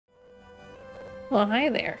Well, hi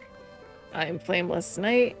there. I'm Flameless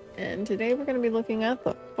Knight, and today we're going to be looking at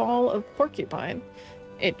the Fall of Porcupine.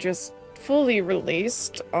 It just fully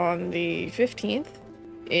released on the 15th.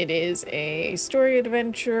 It is a story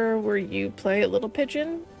adventure where you play a little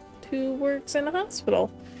pigeon who works in a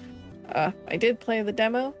hospital. I did play the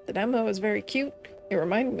demo. The demo is very cute. It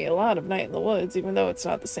reminded me a lot of Night in the Woods, even though it's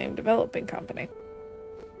not the same developing company.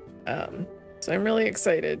 So I'm really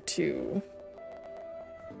excited to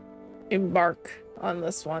embark on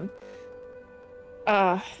this one.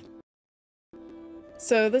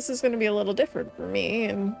 So this is going to be a little different for me,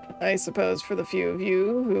 and I suppose for the few of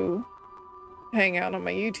you who hang out on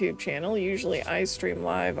my YouTube channel. Usually I stream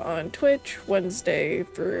live on Twitch Wednesday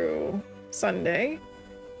through Sunday,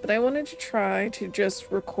 but I wanted to try to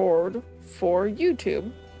just record for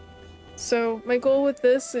YouTube. So my goal with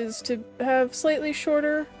this is to have slightly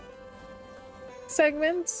shorter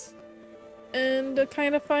segments and to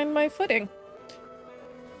kind of find my footing.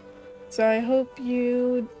 So I hope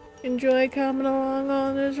you enjoy coming along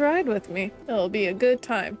on this ride with me. It'll be a good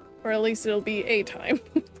time, or at least it'll be a time.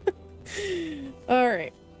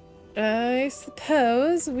 Alright, I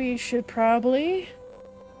suppose we should probably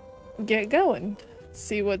get going.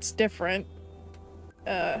 See what's different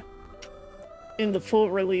in the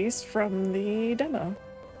full release from the demo.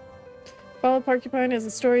 Fall of Porcupine is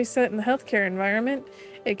a story set in the healthcare environment.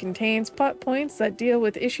 It contains plot points that deal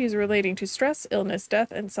with issues relating to stress, illness,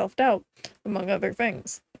 death, and self-doubt, among other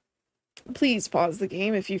things. Please pause the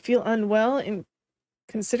game if you feel unwell and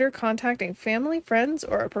consider contacting family, friends,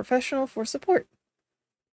 or a professional for support.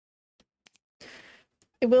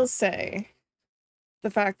 I will say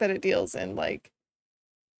the fact that it deals in, like,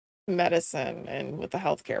 medicine and with the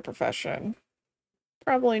healthcare profession,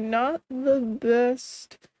 probably not the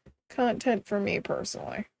best content for me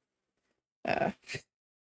personally.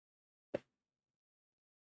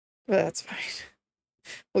 But that's fine.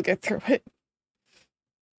 We'll get through it.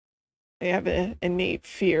 I have an innate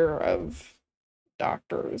fear of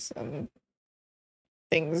doctors and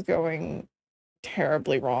things going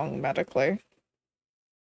terribly wrong medically.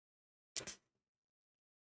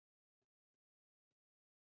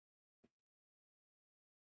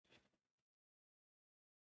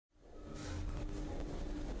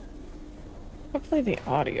 Hopefully the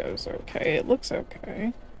audio's okay. It looks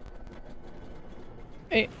okay.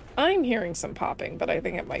 I'm hearing some popping, but I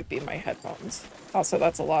think it might be my headphones. Also,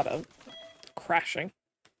 that's a lot of crashing.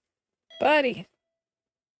 Buddy!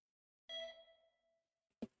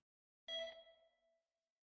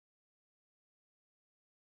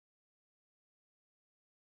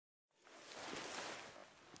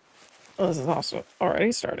 Well, this is also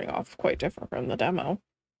already starting off quite different from the demo.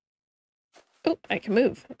 Oh, I can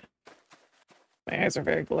move. My eyes are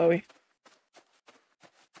very glowy.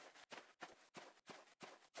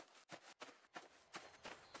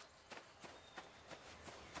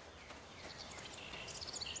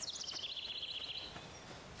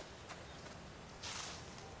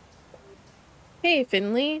 Hey,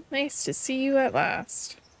 Finley. Nice to see you at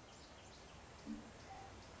last.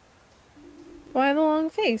 Why the long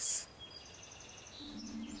face?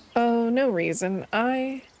 Oh, no reason.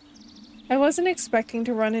 I wasn't expecting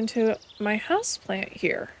to run into my houseplant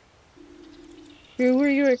here. Who were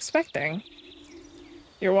you expecting?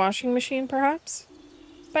 Your washing machine, perhaps?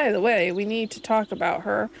 By the way, we need to talk about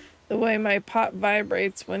her. The way my pot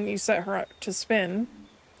vibrates when you set her up to spin.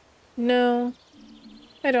 No,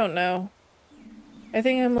 I don't know. I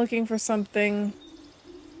think I'm looking for something...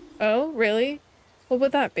 Oh, really? What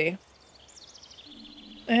would that be?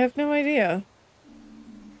 I have no idea.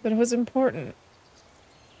 But it was important.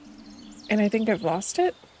 And I think I've lost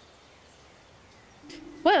it?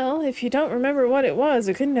 Well, if you don't remember what it was,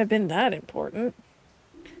 it couldn't have been that important.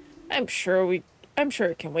 I'm sure it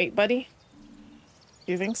can wait, buddy.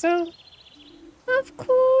 You think so? Of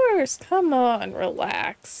course! Come on,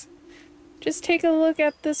 relax. Just take a look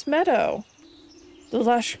at this meadow. The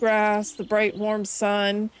lush grass, the bright warm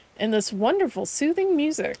sun, and this wonderful soothing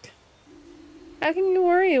music. How can you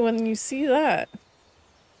worry when you see that?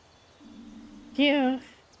 Yeah,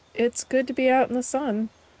 it's good to be out in the sun.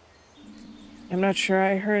 I'm not sure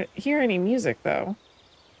I hear any music, though.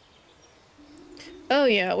 Oh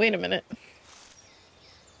yeah, wait a minute.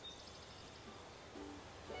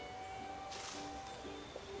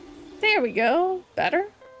 There we go. Better?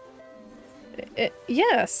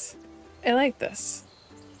 Yes. I like this.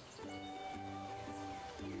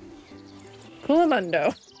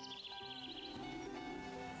 Coolamundo.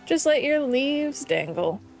 Just let your leaves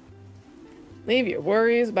dangle. Leave your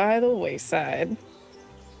worries by the wayside.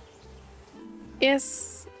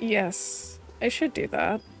 Yes, I should do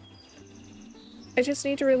that. I just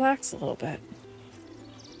need to relax a little bit.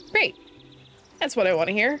 That's what I want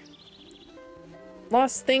to hear.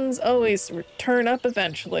 Lost things always return up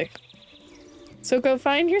eventually. So go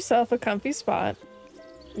find yourself a comfy spot.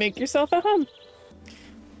 Make yourself at home.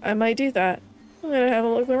 I might do that. I'm gonna have a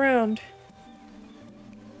look around.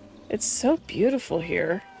 It's so beautiful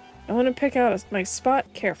here. I want to pick out my spot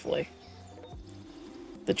carefully.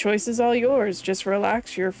 The choice is all yours. Just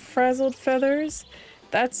relax your frazzled feathers.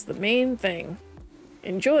 That's the main thing.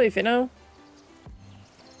 Enjoy, Finno.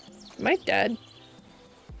 Am I dead?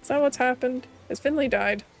 Is that what's happened? Has Finley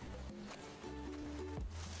died?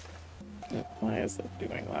 Why is it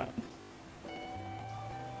doing that?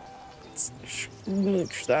 Let's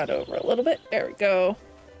smooch that over a little bit. There we go.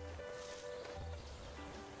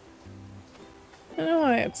 I don't know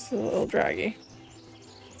why it's a little draggy.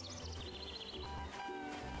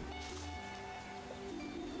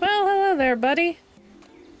 Well, hello there, buddy.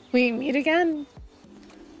 We meet again.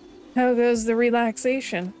 How goes the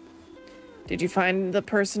relaxation? Did you find the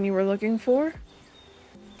person you were looking for?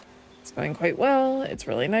 It's going quite well. It's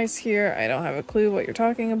really nice here. I don't have a clue what you're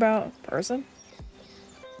talking about. Person?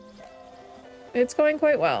 It's going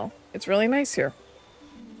quite well. It's really nice here.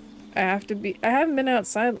 I haven't been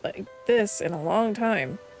outside like this in a long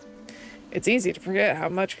time. It's easy to forget how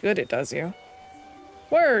much good it does you.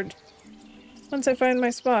 Word! Once I find my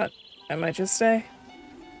spot, I might just stay.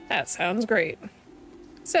 That sounds great.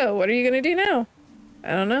 So, what are you gonna do now?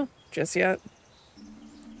 I don't know, just yet.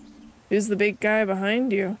 Who's the big guy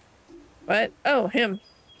behind you? What? Oh, him.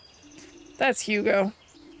 That's Hugo.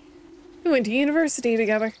 We went to university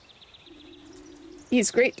together.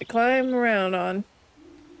 He's great to climb around on.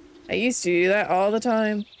 I used to do that all the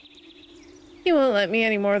time. He won't let me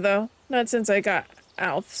anymore, though. Not since I got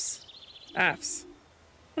AFs.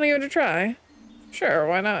 Wanna give it a try? Sure,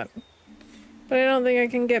 why not? But I don't think I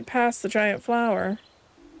can get past the giant flower.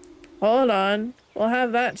 Hold on. We'll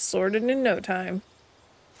have that sorted in no time.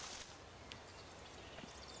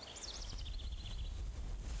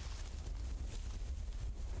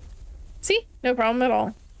 See? No problem at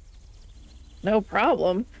all. No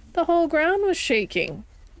problem? The whole ground was shaking.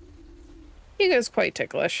 Hugo's quite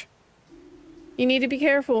ticklish. You need to be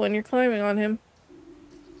careful when you're climbing on him.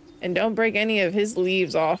 And don't break any of his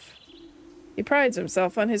leaves off. He prides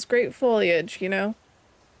himself on his great foliage, you know.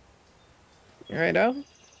 Righto.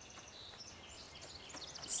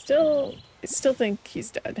 I still think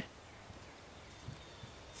he's dead.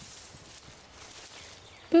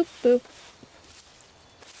 Boop, boop.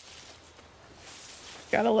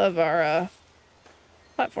 Gotta love our,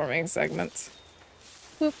 platforming segments.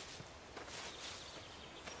 Boop.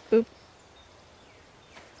 Boop.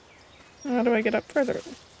 How do I get up further?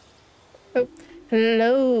 Oh,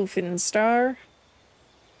 hello, Finstar.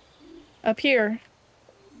 Up here.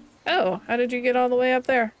 Oh, how did you get all the way up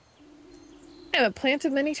there? I'm a plant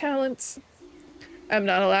of many talents. I'm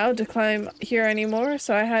not allowed to climb here anymore,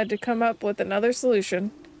 so I had to come up with another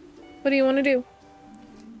solution. What do you want to do?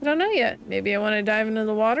 I don't know yet. Maybe I want to dive into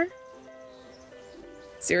the water?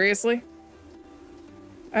 Seriously?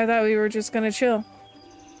 I thought we were just gonna chill.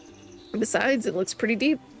 Besides, it looks pretty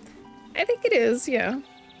deep. I think it is, yeah.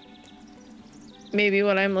 Maybe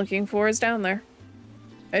what I'm looking for is down there.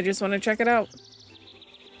 I just want to check it out.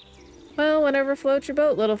 Well, whatever floats your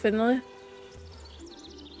boat, little Finley.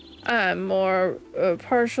 I'm more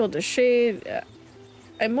partial to shade.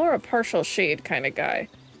 I'm more a partial shade kind of guy.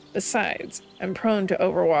 Besides, I'm prone to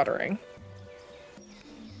overwatering.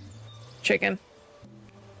 Chicken.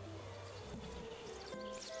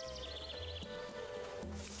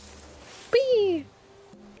 Whee!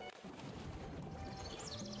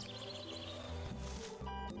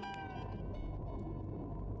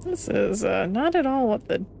 This is not at all what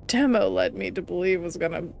the demo led me to believe was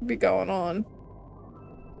gonna be going on.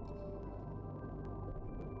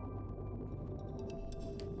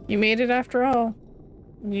 You made it after all.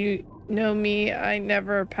 You know me, I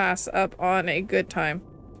never pass up on a good time.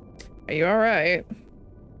 Are you alright?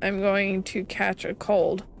 I'm going to catch a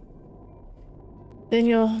cold. Then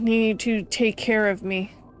you'll need to take care of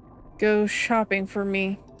me. Go shopping for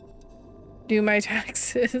me. Do my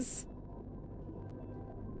taxes.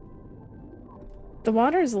 The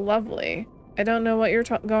water's lovely. I don't know what you're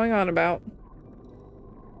going on about.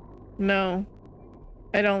 No,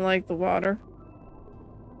 I don't like the water.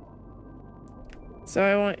 So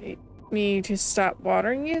I want me to stop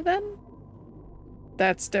watering you then?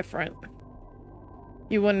 That's different.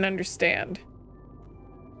 You wouldn't understand.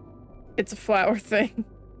 It's a flower thing.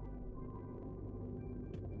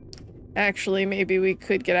 Actually, maybe we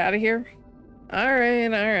could get out of here.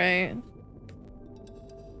 Alright, alright.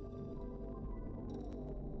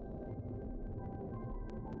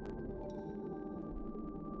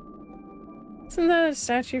 Isn't that a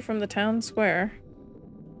statue from the town square?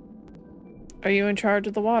 Are you in charge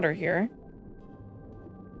of the water here?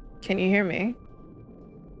 Can you hear me?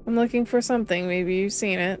 I'm looking for something. Maybe you've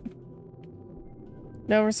seen it.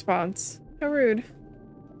 No response. How rude.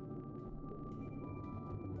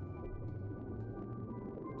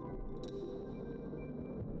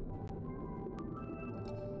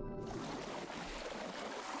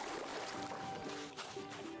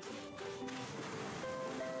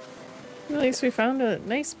 At least we found a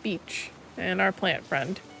nice beach and our plant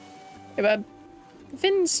friend. Hey, bud.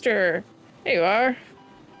 Finster! There you are.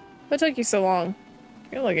 What took you so long?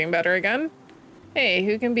 You're looking better again. Hey,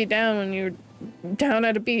 who can be down when you're down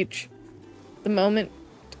at a beach? The moment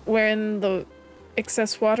when the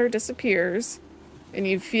excess water disappears and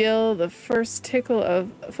you feel the first tickle of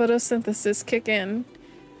photosynthesis kick in.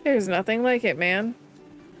 There's nothing like it, man.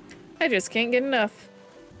 I just can't get enough.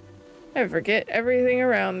 I forget everything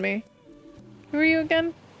around me. Who are you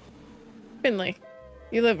again? Finley.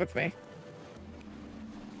 You live with me.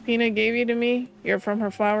 Pina gave you to me. You're from her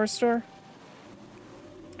flower store.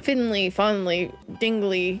 Finley, fondly,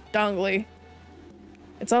 dingly, dongly.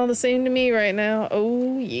 It's all the same to me right now.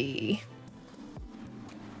 Oh, yee.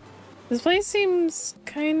 This place seems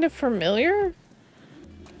kind of familiar.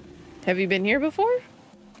 Have you been here before?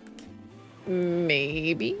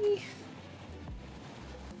 Maybe.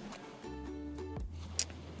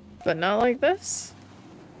 But not like this.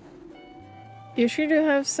 You sure do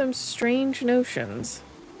have some strange notions.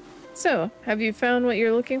 So, have you found what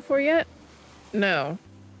you're looking for yet? No.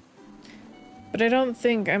 But I don't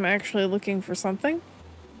think I'm actually looking for something.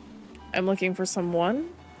 I'm looking for someone.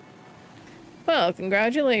 Well,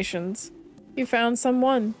 congratulations. You found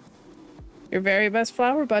someone. Your very best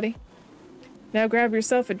flower buddy. Now grab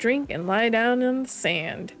yourself a drink and lie down in the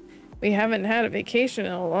sand. We haven't had a vacation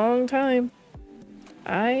in a long time.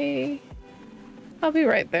 I'll be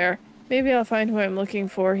right there. Maybe I'll find who I'm looking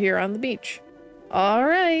for here on the beach. All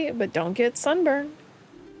right, but don't get sunburned.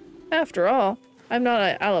 After all, I'm not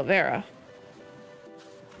an aloe vera.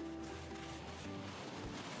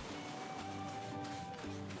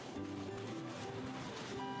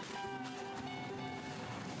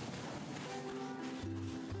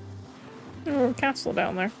 Oh, castle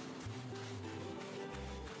down there.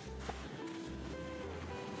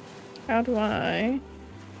 How do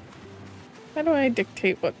I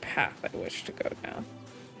dictate what path I wish to go down?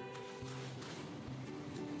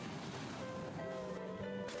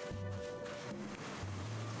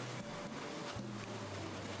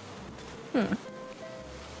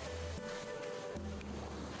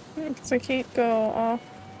 Because I can't go off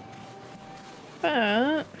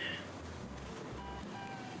that.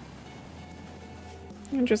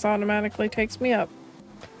 It just automatically takes me up.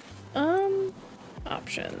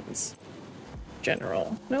 Options.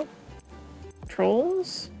 General. Nope.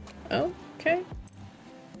 Trolls? Oh, okay.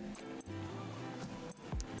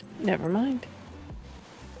 Never mind.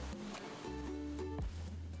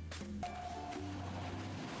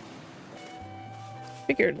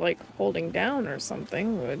 Figured like holding down or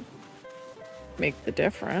something would make the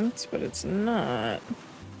difference, but it's not.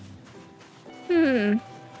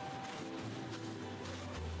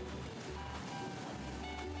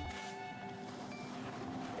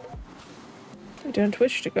 I don't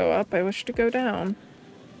wish to go up, I wish to go down.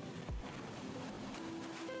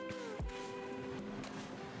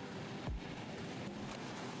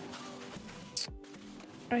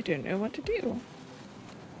 I don't know what to do.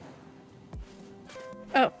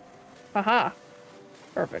 Oh. Haha.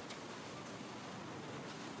 Perfect.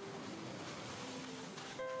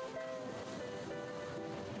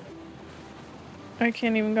 I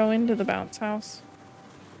can't even go into the bounce house.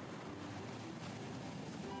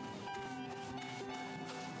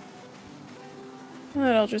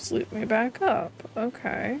 That'll just loop me back up.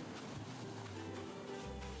 Okay.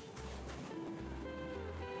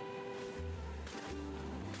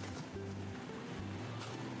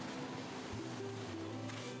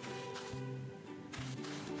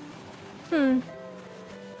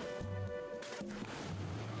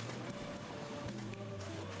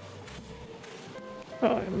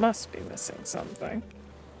 Oh, I must be missing something.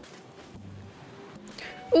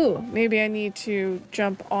 Ooh, maybe I need to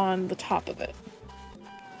jump on the top of it.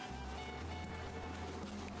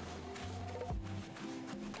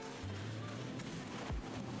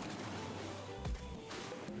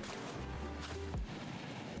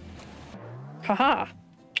 Haha!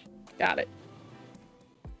 Got it.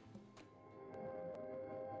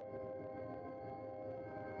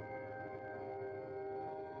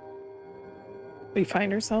 We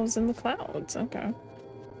find ourselves in the clouds. Okay.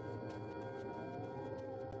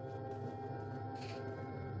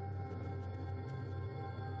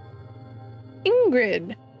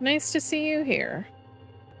 Ingrid, nice to see you here.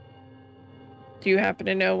 Do you happen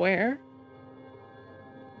to know where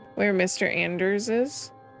Mr. Anders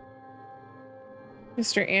is?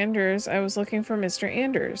 Mr. Anders, I was looking for Mr.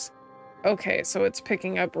 Anders. Okay, so it's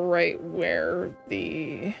picking up right where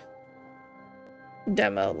the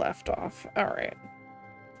demo left off. All right.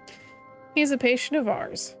 He's a patient of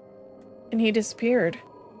ours, and he disappeared.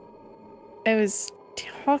 I was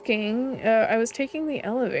taking the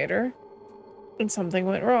elevator, and something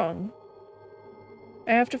went wrong.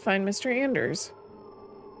 I have to find Mr. Anders.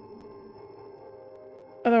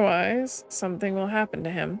 Otherwise, something will happen to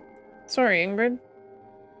him. Sorry, Ingrid.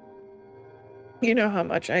 You know how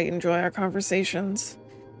much I enjoy our conversations,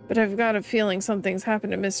 but I've got a feeling something's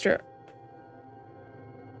happened to Mr.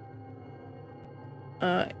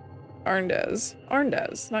 Arndez.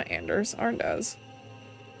 Arndez, not Anders. Arndez.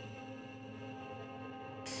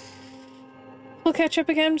 We'll catch up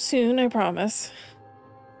again soon, I promise.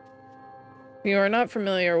 If you are not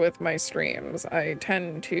familiar with my streams, I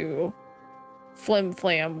tend to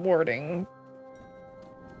flim-flam wording.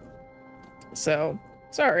 So,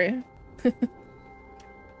 sorry.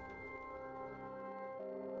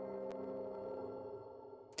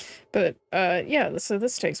 But, yeah, so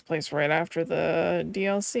this takes place right after the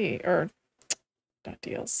DLC, or, not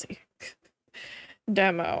DLC,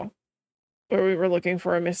 demo, where we were looking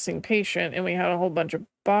for a missing patient, and we had a whole bunch of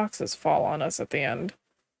boxes fall on us at the end.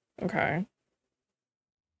 Okay.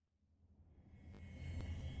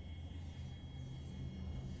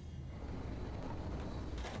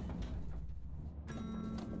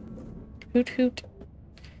 Hoot hoot.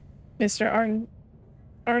 Mr.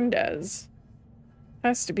 Arndez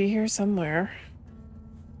has to be here somewhere.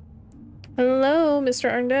 Hello, Mr.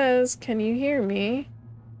 Arndez. Can you hear me?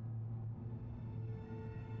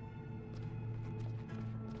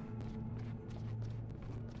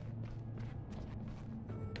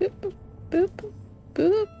 Boop, boop, boop,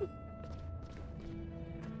 boop.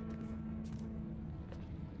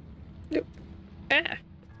 Nope. Ah.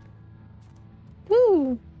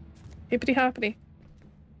 Woo. Hippity hoppity.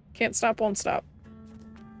 Can't stop, won't stop.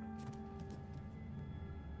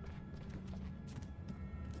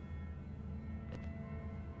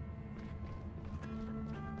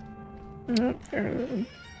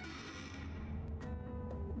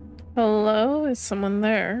 Hello? Is someone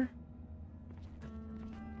there?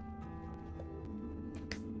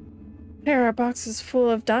 There are boxes full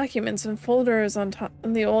of documents and folders on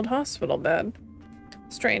the old hospital bed.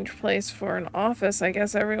 Strange place for an office. I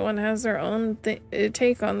guess everyone has their own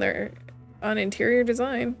take on interior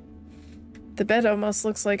design. The bed almost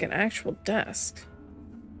looks like an actual desk.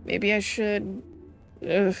 Maybe I should...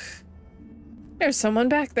 Ugh. There's someone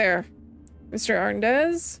back there. Mr.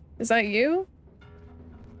 Arndez? Is that you?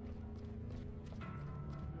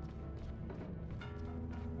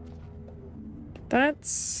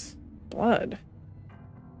 That's blood.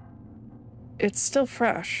 It's still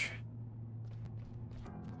fresh.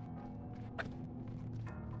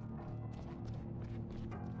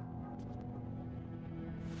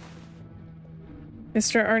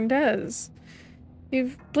 Mr. Arndez,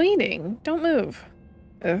 you're bleeding. Don't move.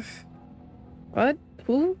 Ugh. What?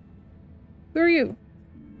 Who? Who are you?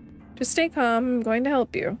 Just stay calm. I'm going to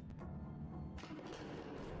help you.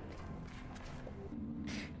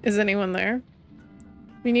 Is anyone there?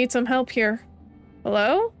 We need some help here.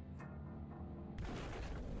 Hello?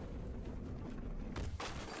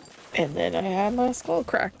 And then I had my skull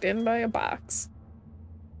cracked in by a box.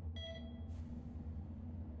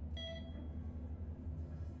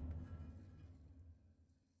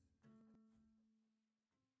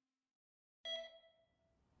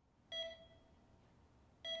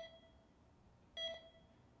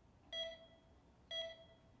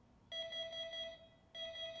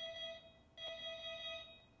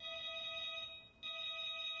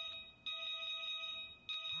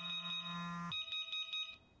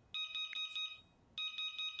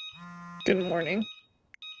 Good morning.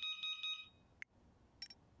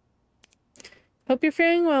 Hope you're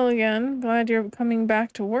feeling well again. Glad you're coming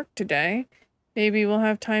back to work today. Maybe we'll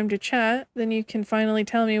have time to chat, then you can finally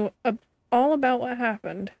tell me all about what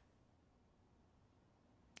happened.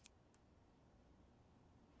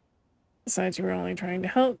 Besides, you were only trying to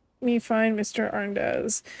help me find Mr.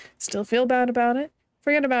 Arndez. Still feel bad about it?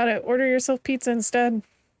 Forget about it. Order yourself pizza instead.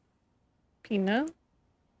 Pina?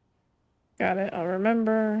 Got it. I'll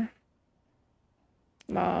remember.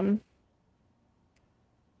 Mom.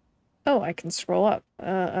 Oh, I can scroll up.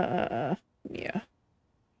 Yeah.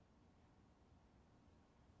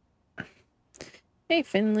 Hey,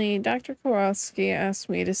 Finley. Dr. Kowalski asked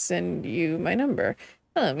me to send you my number.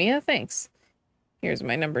 Hello, Mia. Thanks. Here's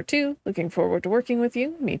my number 2. Looking forward to working with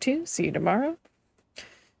you. Me too. See you tomorrow.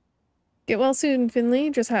 Get well soon, Finley.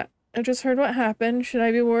 I just heard what happened. Should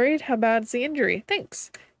I be worried? How bad's the injury?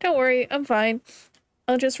 Thanks. Don't worry, I'm fine.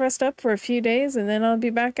 I'll just rest up for a few days and then I'll be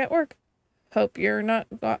back at work. Hope you're not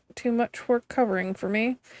got too much work covering for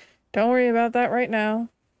me. Don't worry about that right now.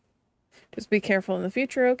 Just be careful in the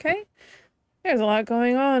future, okay? There's a lot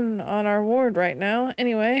going on our ward right now.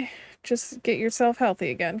 Anyway, just get yourself healthy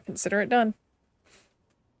again. Consider it done.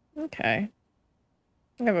 Okay.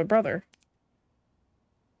 I have a brother.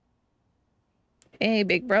 Hey,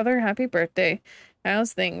 big brother. Happy birthday.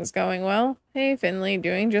 How's things going well? Hey, Finley.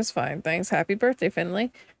 Doing just fine. Thanks. Happy birthday,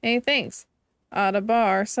 Finley. Hey, thanks. At a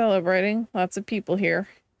bar, celebrating. Lots of people here.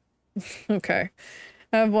 Okay.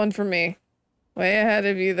 Have one for me. Way ahead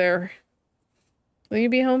of you there. Will you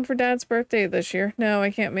be home for Dad's birthday this year? No,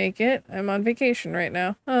 I can't make it. I'm on vacation right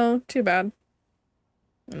now. Oh, too bad.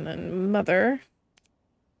 And then Mother.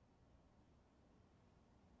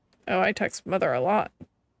 Oh, I text Mother a lot.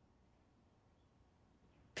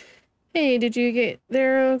 Hey, did you get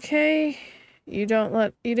there okay? You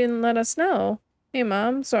didn't let us know. Hey,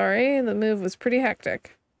 Mom, sorry. The move was pretty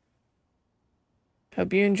hectic.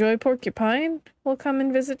 Hope you enjoy Porcupine. We'll come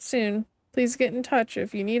and visit soon. Please get in touch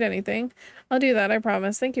if you need anything. I'll do that, I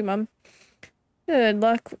promise. Thank you, Mom. Good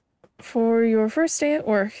luck for your first day at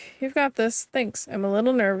work. You've got this. Thanks. I'm a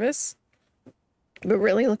little nervous, but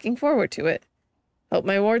really looking forward to it. Hope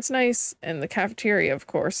my ward's nice, and the cafeteria, of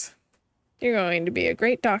course. You're going to be a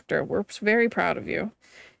great doctor. We're very proud of you.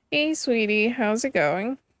 Hey, sweetie, how's it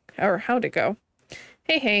going? Or how'd it go?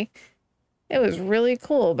 Hey. It was really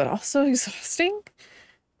cool, but also exhausting.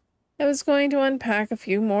 I was going to unpack a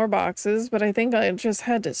few more boxes, but I think I just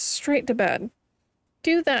had to straight to bed.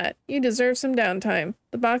 Do that. You deserve some downtime.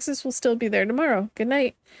 The boxes will still be there tomorrow. Good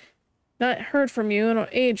night. Not heard from you in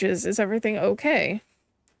ages. Is everything okay?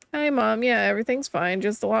 Hi, Mom. Yeah, everything's fine.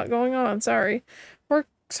 Just a lot going on. Sorry.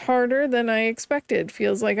 Work's harder than I expected.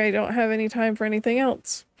 Feels like I don't have any time for anything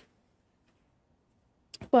else.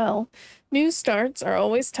 Well, new starts are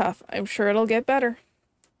always tough. I'm sure it'll get better.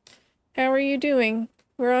 How are you doing?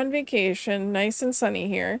 We're on vacation, nice and sunny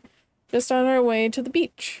here, just on our way to the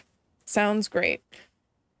beach. Sounds great.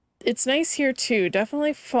 It's nice here too,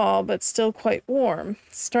 definitely fall, but still quite warm.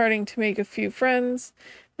 Starting to make a few friends.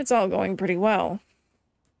 It's all going pretty well.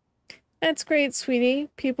 That's great, sweetie.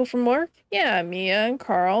 People from work? Yeah, Mia and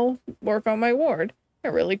Carl work on my ward.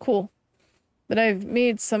 They're really cool. But I've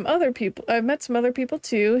met some other people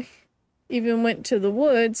too. Even went to the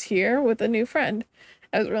woods here with a new friend.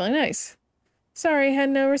 That was really nice. Sorry, had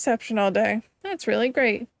no reception all day. That's really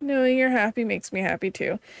great. Knowing you're happy makes me happy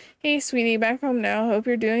too. Hey, sweetie, back home now. Hope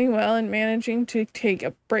you're doing well and managing to take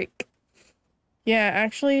a break. Yeah,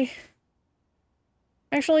 actually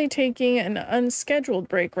taking an unscheduled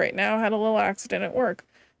break right now. Had a little accident at work.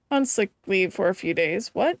 On sick leave for a few days.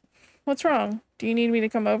 What? What's wrong? Do you need me to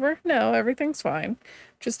come over? No, everything's fine.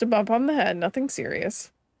 Just a bump on the head, nothing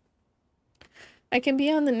serious. I can be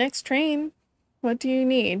on the next train. What do you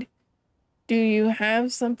need? Do you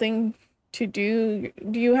have something to do?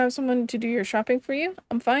 Do you have someone to do your shopping for you?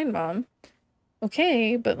 I'm fine, Mom.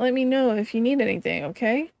 Okay, but let me know if you need anything,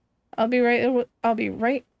 okay? I'll be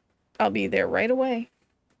there right away.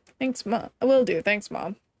 Thanks, Mom. Will do. Thanks,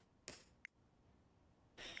 Mom.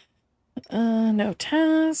 No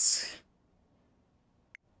tasks.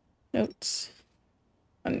 Notes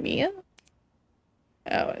on Mia?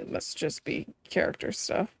 Oh, it must just be character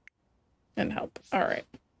stuff and help. All right.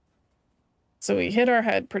 So we hit our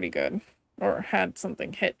head pretty good, or had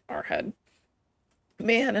something hit our head.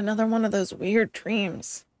 Man, another one of those weird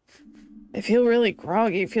dreams. I feel really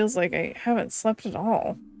groggy. Feels like I haven't slept at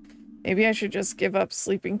all. Maybe I should just give up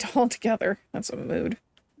sleeping altogether. That's a mood.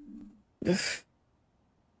 Ugh.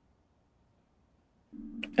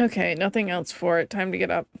 Okay, nothing else for it. Time to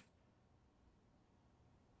get up.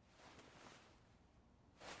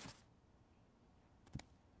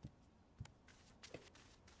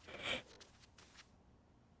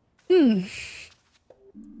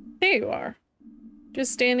 There you are.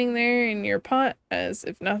 Just standing there in your pot as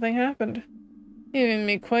if nothing happened. Giving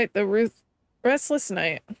me quite the restless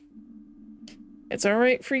night. It's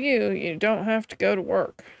alright for you. You don't have to go to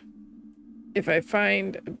work. If I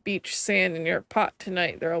find beach sand in your pot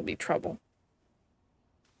tonight, there'll be trouble.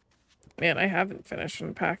 Man, I haven't finished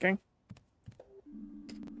unpacking.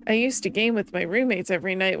 I used to game with my roommates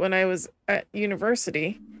every night when I was at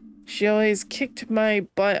university. She always kicked my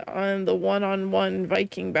butt on the one-on-one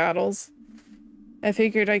Viking battles. I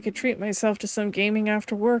figured I could treat myself to some gaming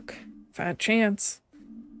after work. Fat chance.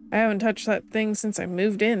 I haven't touched that thing since I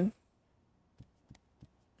moved in.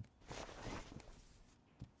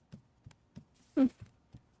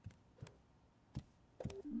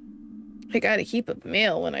 I got a heap of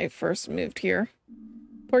mail when I first moved here.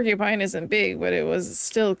 Porcupine isn't big, but it was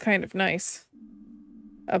still kind of nice.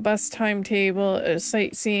 A bus timetable, a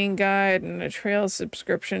sightseeing guide, and a trail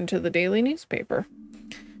subscription to the daily newspaper.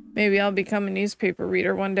 Maybe I'll become a newspaper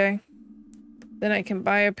reader one day. Then I can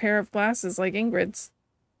buy a pair of glasses like Ingrid's.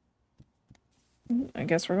 I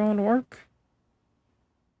guess we're going to work.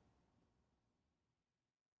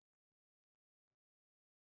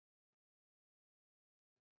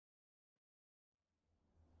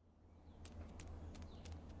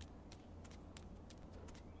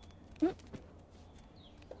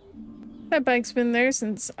 That bike's been there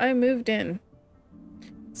since I moved in.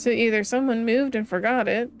 So either someone moved and forgot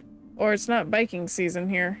it, or it's not biking season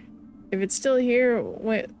here. If it's still here,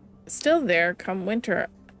 still there come winter,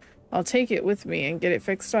 I'll take it with me and get it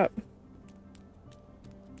fixed up.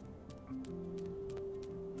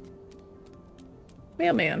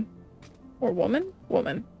 Mailman. Or woman?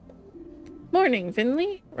 Woman. Morning,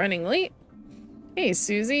 Finley. Running late? Hey,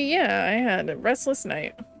 Susie. Yeah, I had a restless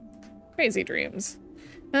night. Crazy dreams.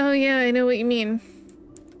 Oh yeah, I know what you mean.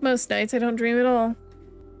 Most nights I don't dream at all.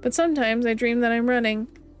 But sometimes I dream that I'm running.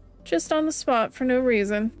 Just on the spot for no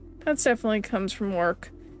reason. That definitely comes from work.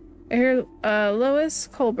 I hear Lois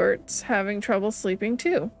Colbert's having trouble sleeping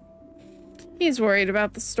too. He's worried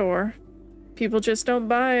about the store. People just don't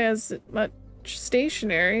buy as much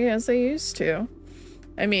stationery as they used to.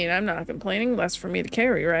 I mean, I'm not complaining, less for me to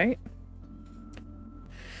carry, right?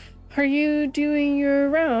 Are you doing your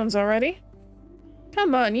rounds already?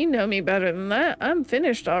 Come on, you know me better than that. I'm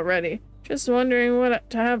finished already. Just wondering what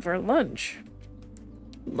to have for lunch.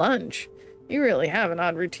 Lunch? You really have an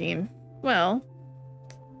odd routine. Well,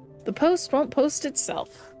 the post won't post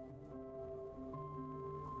itself.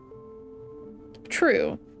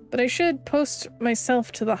 True, but I should post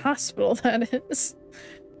myself to the hospital, that is.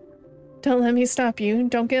 Don't let me stop you.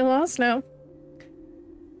 Don't get lost now.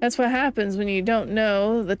 That's what happens when you don't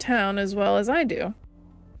know the town as well as I do.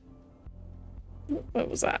 What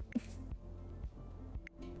was that?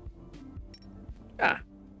 Ah,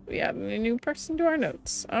 we added a new person to our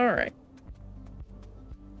notes. Alright.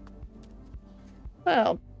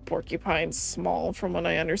 Well, Porcupine's small from what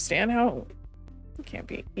I understand. How it can't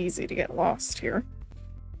be easy to get lost here.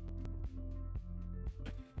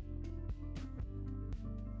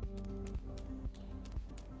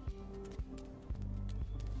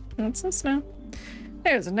 What's this now?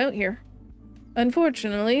 There's a note here.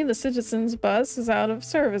 Unfortunately, the citizens' bus is out of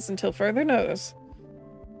service until further notice.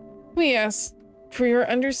 We ask for your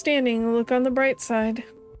understanding. Look on the bright side.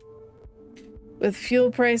 With fuel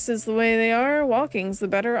prices the way they are, walking's the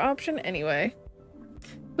better option anyway.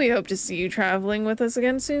 We hope to see you traveling with us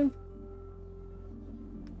again soon.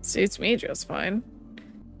 Suits me just fine.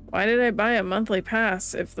 Why did I buy a monthly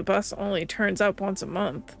pass if the bus only turns up once a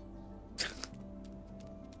month?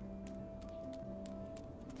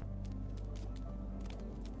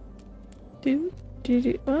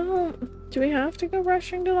 Well, do we have to go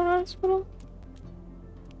rushing to the hospital?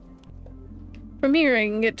 From here I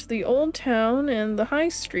can get to the old town and the high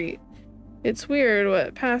street. It's weird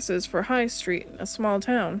what passes for high street in a small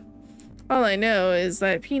town. All I know is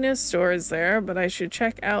that Peanut's store is there, but I should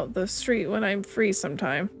check out the street when I'm free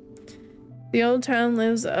sometime. The old town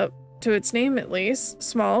lives up to its name at least.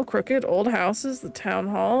 Small, crooked, old houses, the town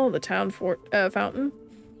hall, the town fountain.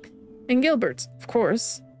 And Gilbert's, of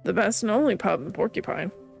course. The best and only pub in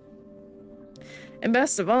Porcupine. And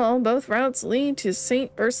best of all, both routes lead to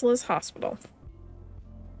St. Ursula's Hospital.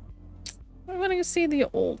 I want to go see the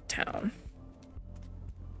old town.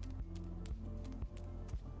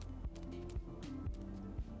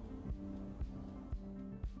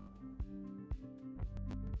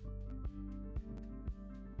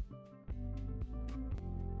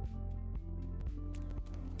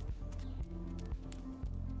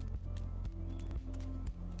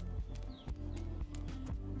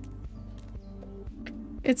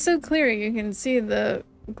 It's so clear you can see the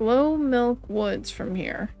Glow Milk Woods from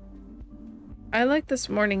here. I like this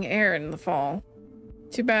morning air in the fall.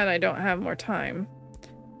 Too bad I don't have more time.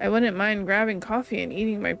 I wouldn't mind grabbing coffee and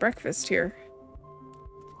eating my breakfast here.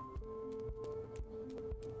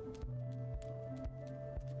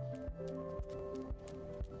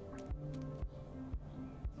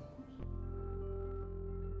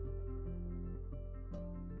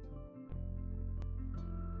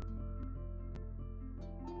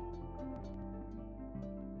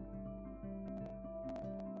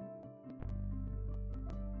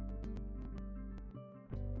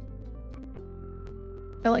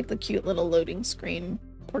 I like the cute little loading screen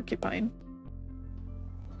porcupine.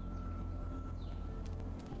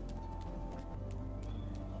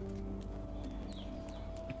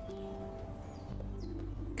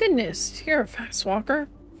 Goodness, you're a fast walker.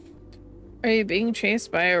 Are you being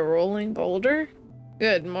chased by a rolling boulder?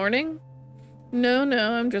 Good morning. No,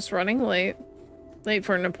 I'm just running late. Late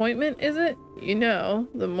for an appointment, is it? You know,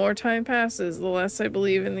 the more time passes, the less I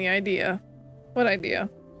believe in the idea. What idea?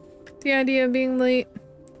 The idea of being late.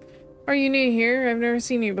 Are you new here? I've never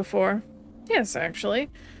seen you before. Yes, actually.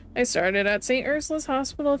 I started at St. Ursula's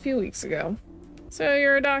Hospital a few weeks ago. So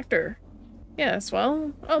you're a doctor? Yes,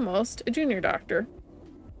 well, almost. A junior doctor.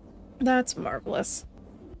 That's marvelous.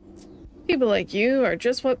 People like you are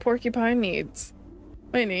just what Porcupine needs.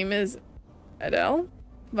 My name is Adele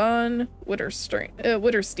von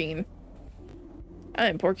Witterstein.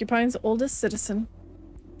 I'm Porcupine's oldest citizen.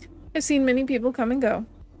 I've seen many people come and go.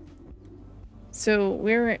 So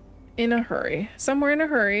we're in a hurry. Some were in a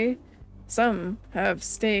hurry. Some have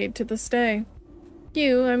stayed to this day.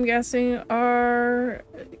 You, I'm guessing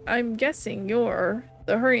you're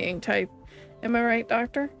the hurrying type. Am I right,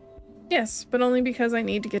 Doctor? Yes, but only because I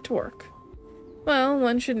need to get to work. Well,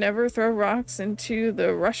 one should never throw rocks into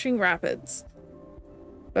the rushing rapids.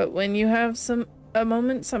 But when you have a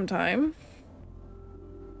moment sometime,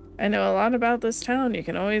 I know a lot about this town. You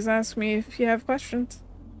can always ask me if you have questions.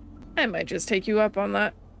 I might just take you up on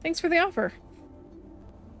that. Thanks for the offer.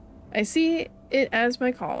 I see it as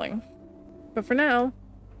my calling. But for now,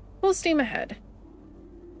 full steam ahead.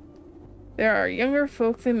 There are younger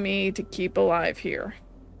folk than me to keep alive here.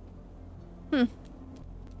 Boop,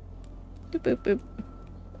 boop, boop.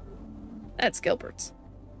 That's Gilbert's.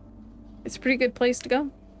 It's a pretty good place to go.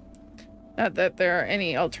 Not that there are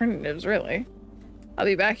any alternatives, really. I'll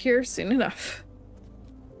be back here soon enough.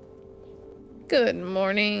 Good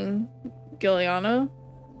morning, Giuliano.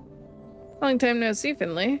 Long time no see,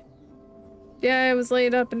 Finley. Yeah, I was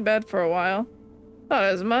laid up in bed for a while. Thought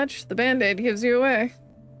as much. The band-aid gives you away.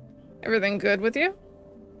 Everything good with you?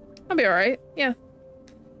 I'll be alright, yeah.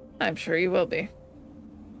 I'm sure you will be.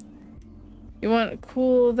 You want to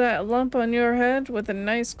cool that lump on your head with a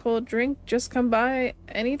nice cold drink? Just come by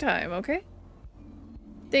anytime, okay?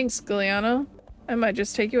 Thanks, Giuliano. I might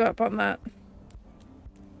just take you up on that.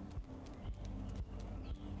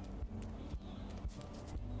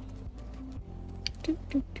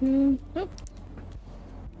 Oh.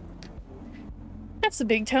 That's the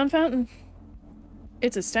big town fountain.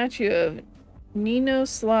 It's a statue of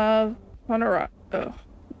Ninoslav Honoratsu,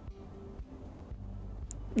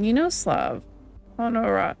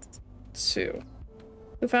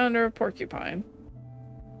 the founder of Porcupine.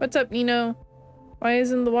 What's up, Nino? Why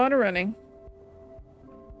isn't the water running?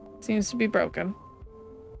 Seems to be broken.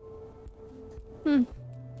 Do.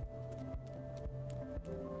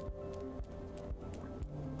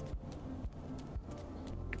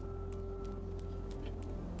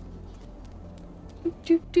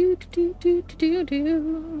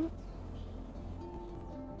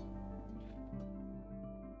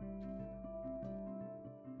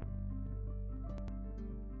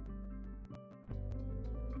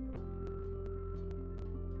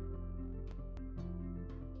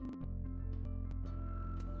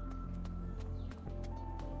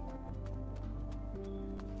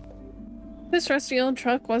 This rusty old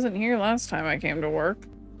truck wasn't here last time I came to work.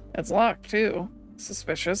 It's locked, too.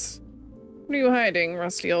 Suspicious. What are you hiding,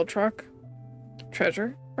 rusty old truck?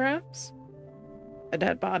 Treasure, perhaps? A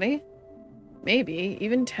dead body? Maybe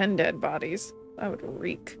even 10 dead bodies. That would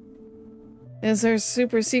reek. Is there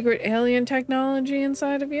super secret alien technology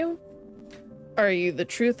inside of you? Are you the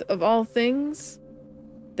truth of all things?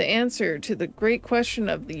 The answer to the great question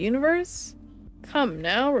of the universe? Come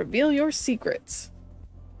now, reveal your secrets.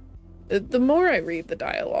 The more I read the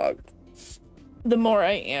dialogue, the more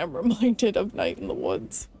I am reminded of Night in the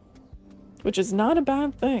Woods. Which is not a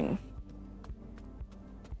bad thing.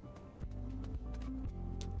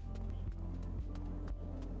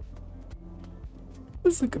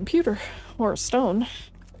 This is a computer. Or a stone.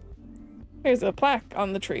 There's a plaque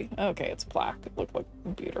on the tree. Okay, it's a plaque. It looked like a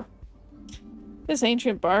computer. This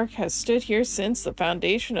ancient bark has stood here since the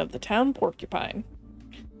foundation of the town Porcupine.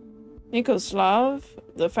 Nikoslav,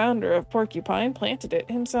 the founder of Porcupine, planted it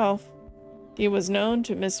himself. He was known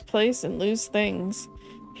to misplace and lose things.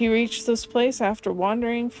 He reached this place after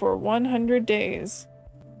wandering for 100 days.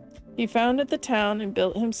 He founded the town and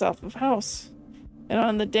built himself a house. And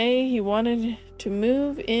on the day he wanted to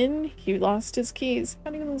move in, he lost his keys.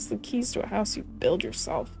 How do you lose the keys to a house you build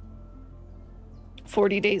yourself?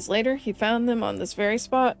 40 days later, he found them on this very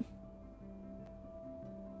spot.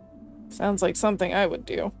 Sounds like something I would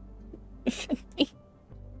do.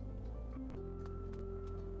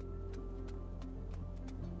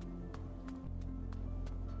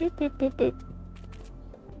 Boop, boop, boop, boop.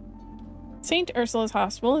 St. Ursula's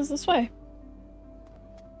Hospital is this way.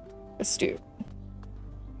 Astute.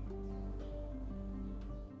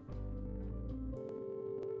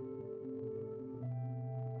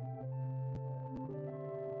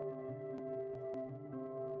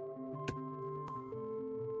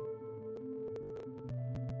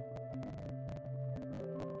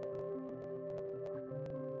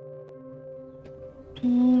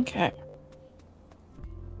 Okay.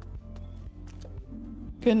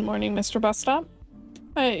 Good morning, Mr. Bus Stop.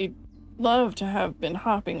 I'd love to have been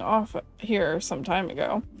hopping off here some time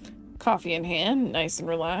ago. Coffee in hand, nice and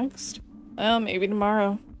relaxed. Well, maybe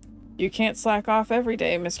tomorrow. You can't slack off every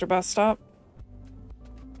day, Mr. Bus Stop.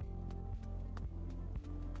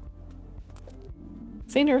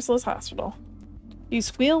 St. Ursula's Hospital. You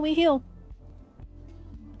squeal, we heal.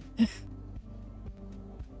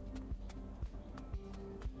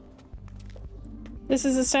 This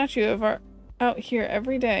is a statue of our out here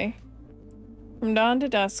every day. From dawn to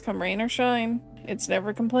dusk, come rain or shine. It's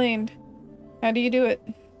never complained. How do you do it?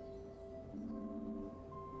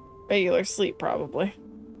 Regular sleep, probably.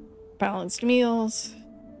 Balanced meals.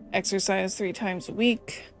 Exercise 3 times a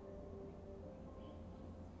week.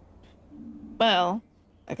 Well,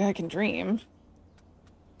 a guy can dream.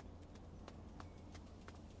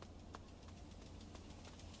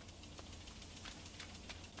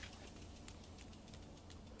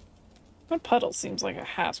 That puddle seems like a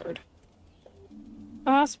hazard.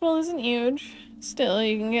 The hospital isn't huge. Still,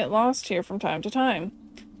 you can get lost here from time to time.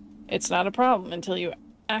 It's not a problem until you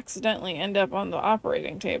accidentally end up on the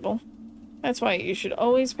operating table. That's why you should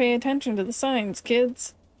always pay attention to the signs,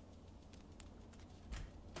 kids.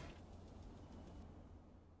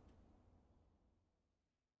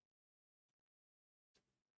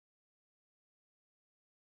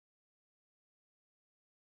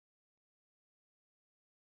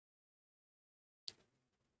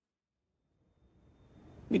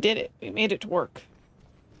 We did it. We made it to work.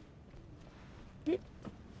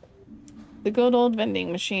 The good old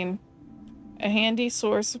vending machine. A handy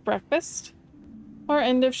source of breakfast or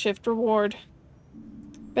end of shift reward.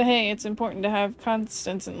 But hey, it's important to have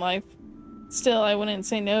constants in life. Still, I wouldn't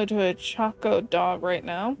say no to a choco dog right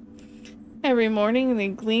now. Every morning they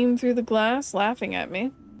gleam through the glass laughing at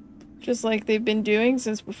me. Just like they've been doing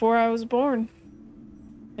since before I was born.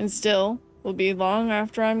 And still, will be long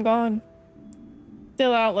after I'm gone.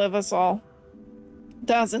 They'll outlive us all.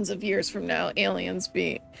 Thousands of years from now, alien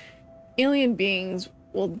beings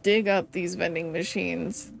will dig up these vending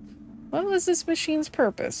machines. What was this machine's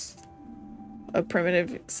purpose? A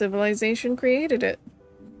primitive civilization created it.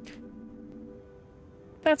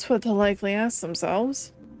 That's what they'll likely ask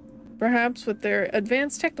themselves. Perhaps with their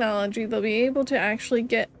advanced technology, they'll be able to actually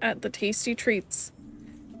get at the tasty treats.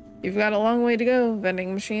 You've got a long way to go,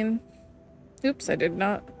 vending machine. Oops, I did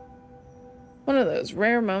not. One of those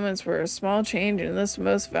rare moments where a small change in this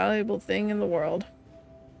most valuable thing in the world.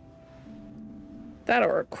 That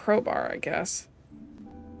or a crowbar, I guess.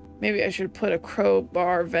 Maybe I should put a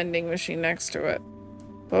crowbar vending machine next to it.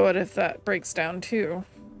 But what if that breaks down too?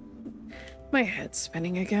 My head's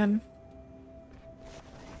spinning again.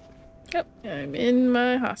 Yep, I'm in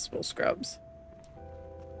my hospital scrubs.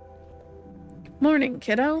 Morning,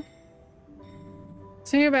 kiddo.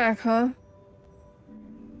 So you're back, huh?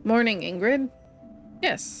 Morning, Ingrid.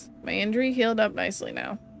 Yes, my injury healed up nicely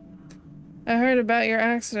now. I heard about your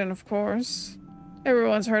accident, of course.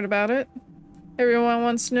 Everyone's heard about it. Everyone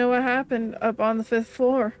wants to know what happened up on the 5th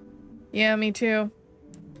floor. Yeah, me too.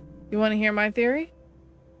 You want to hear my theory?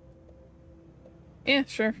 Yeah,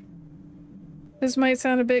 sure. This might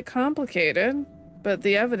sound a bit complicated, but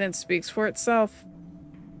the evidence speaks for itself.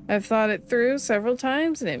 I've thought it through several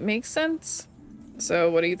times and it makes sense. So,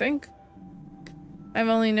 what do you think? I've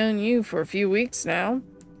only known you for a few weeks now,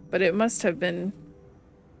 but it must have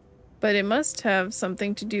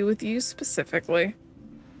something to do with you specifically.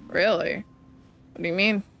 Really? What do you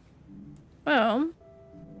mean? Well,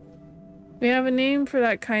 we have a name for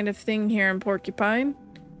that kind of thing here in Porcupine.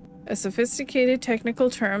 A sophisticated technical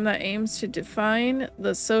term that aims to define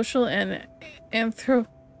the social and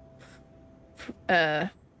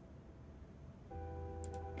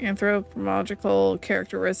anthropological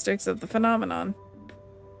characteristics of the phenomenon.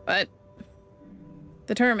 But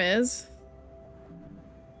the term is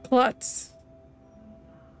klutz.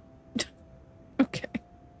 Okay.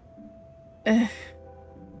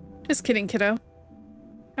 Just kidding, kiddo.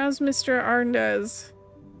 How's Mr. Arndez?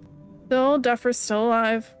 The old duffer's still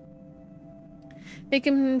alive.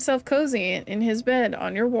 Making himself cozy in his bed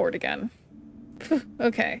on your ward again.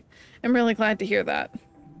 Okay, I'm really glad to hear that.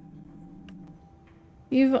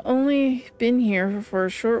 You've only been here for a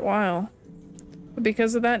short while. But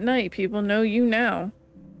because of that night, people know you now.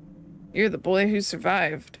 You're the boy who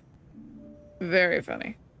survived. Very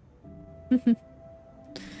funny.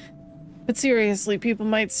 But seriously, people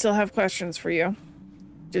might still have questions for you.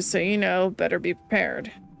 Just so you know, better be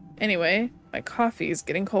prepared. Anyway, my coffee is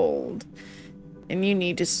getting cold, and you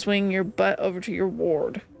need to swing your butt over to your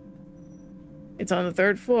ward. It's on the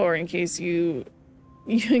 3rd floor in case in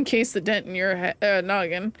case the dent in your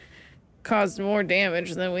noggin caused more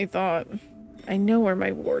damage than we thought. I know where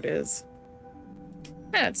my ward is.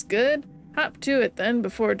 That's good. Hop to it then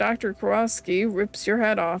before Dr. Kowalski rips your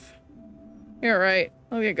head off. You're right.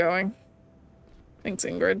 I'll get going. Thanks,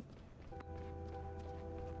 Ingrid.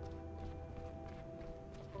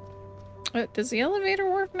 Does the elevator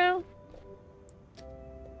work now?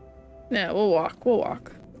 No, we'll walk. We'll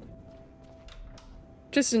walk.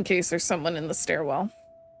 Just in case there's someone in the stairwell.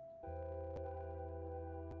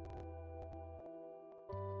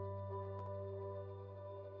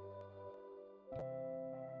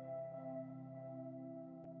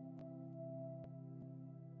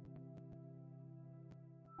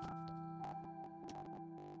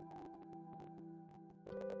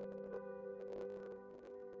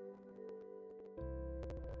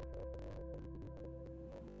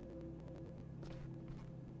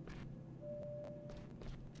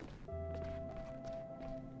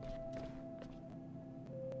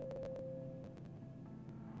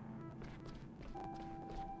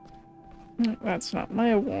 That's not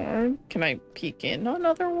my ward. Can I peek in on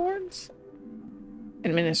other wards?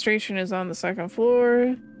 Administration is on the 2nd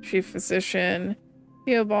floor. Chief physician.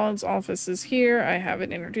 Theobald's office is here. I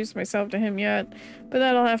haven't introduced myself to him yet, but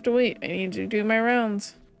that'll have to wait. I need to do my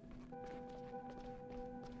rounds.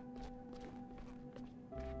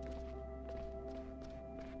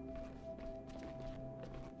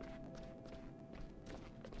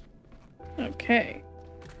 Okay.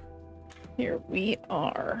 Here we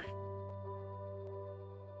are.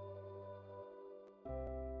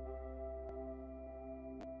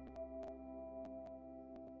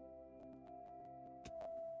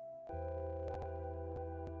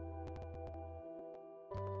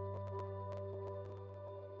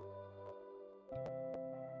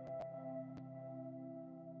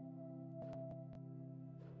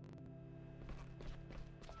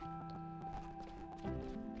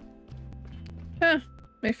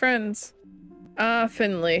 My friends. Ah,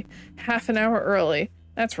 Finley. Half an hour early.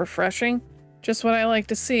 That's refreshing. Just what I like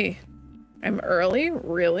to see. I'm early?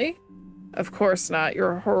 Really? Of course not.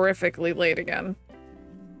 You're horrifically late again.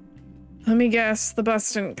 Let me guess. The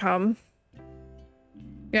bus didn't come.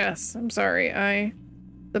 Yes, I'm sorry.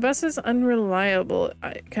 The bus is unreliable.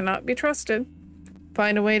 I cannot be trusted.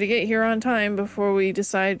 Find a way to get here on time before we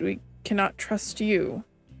decide we cannot trust you.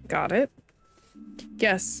 Got it?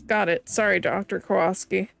 Yes, got it. Sorry, Dr.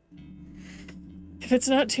 Kowalski. If it's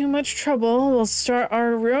not too much trouble, we'll start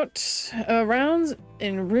our rounds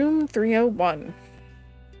in room 301.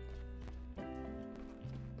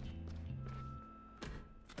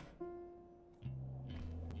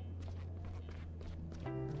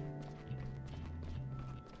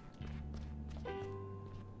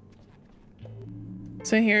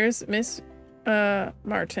 So here's Miss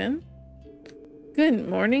Martin. Good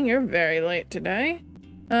morning. You're very late today.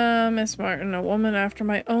 Miss Martin, a woman after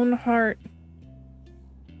my own heart.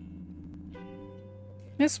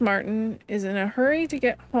 Miss Martin is in a hurry to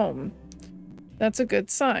get home. That's a good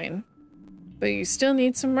sign. But you still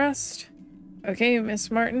need some rest. Okay, Miss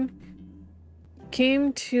Martin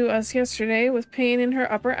came to us yesterday with pain in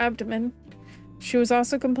her upper abdomen. She was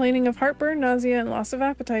also complaining of heartburn, nausea, and loss of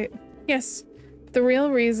appetite. Yes, but the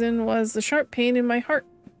real reason was the sharp pain in my heart.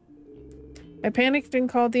 I panicked and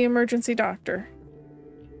called the emergency doctor.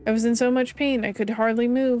 I was in so much pain I could hardly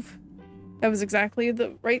move. That was exactly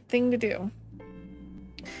the right thing to do.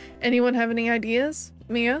 Anyone have any ideas?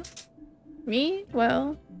 Mia? Me?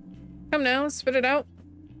 Well, come now, spit it out.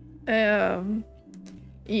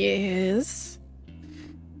 Yes.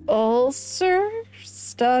 Ulcer?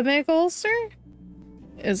 Stomach ulcer?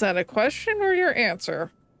 Is that a question or your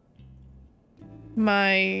answer?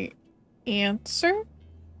 My answer?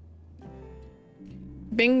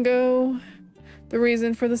 Bingo. The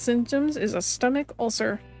reason for the symptoms is a stomach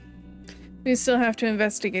ulcer. We still have to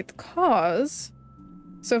investigate the cause.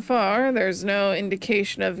 So far, there's no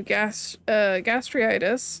indication of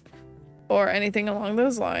gastritis or anything along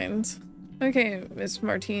those lines. Okay, Miss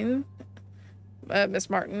Martin. Miss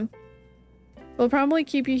Martin. We'll probably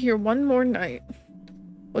keep you here one more night.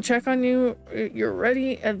 We'll check on you. You're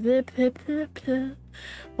ready.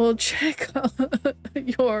 We'll check on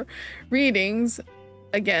your readings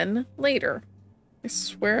again later. I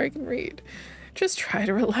swear I can read. Just try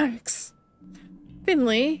to relax.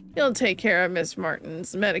 Finley, you'll take care of Miss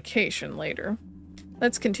Martin's medication later.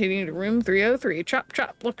 Let's continue to room 303. Chop,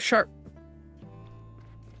 chop, look sharp.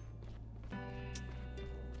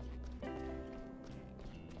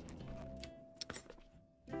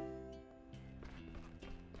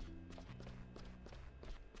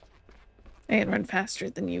 I can run faster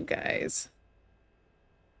than you guys.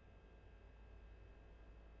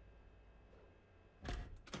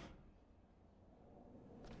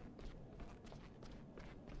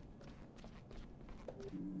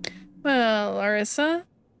 Well, Larissa,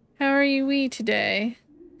 how are you today?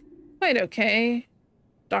 Quite okay,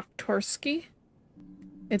 Doktorsky.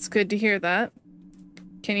 It's good to hear that.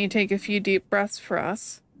 Can you take a few deep breaths for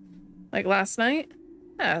us? Like last night?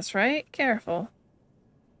 That's right, careful.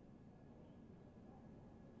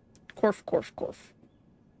 Korf, korf, korf.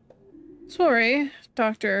 Sorry,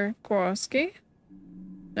 Dr. Kowalski.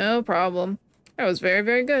 No problem. That was very,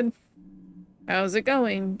 very good. How's it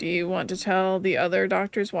going? Do you want to tell the other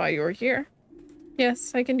doctors why you're here?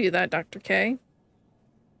 Yes, I can do that, Dr. K.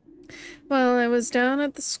 Well, I was down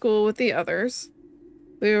at the school with the others.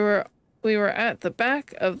 We were at the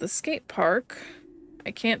back of the skate park.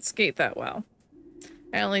 I can't skate that well.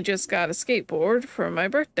 I only just got a skateboard for my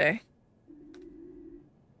birthday.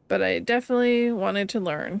 But I definitely wanted to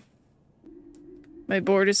learn. My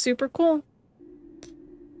board is super cool.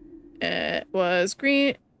 It was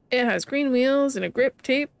green. It has green wheels and a grip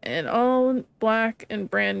tape and all black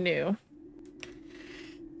and brand new.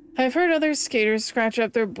 I've heard other skaters scratch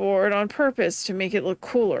up their board on purpose to make it look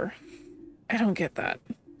cooler. I don't get that.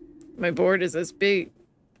 My board is as big,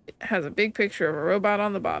 it has a big picture of a robot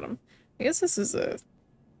on the bottom. I guess this is a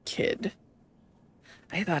kid.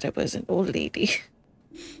 I thought it was an old lady.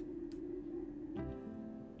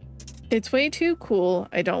 It's way too cool.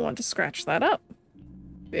 I don't want to scratch that up.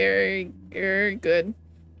 Very, very good.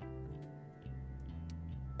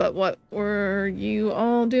 But what were you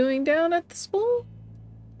all doing down at the school?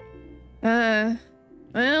 Well,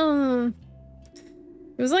 it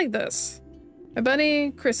was like this. My buddy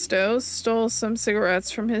Christo stole some cigarettes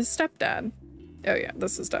from his stepdad. Oh yeah,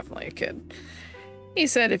 this is definitely a kid. He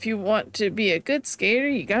said if you want to be a good skater,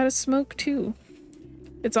 you gotta smoke too.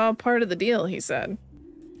 It's all part of the deal, he said.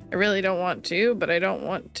 I really don't want to, but I don't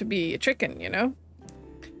want to be a chicken, you know?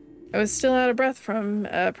 I was still out of breath from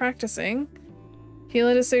practicing. He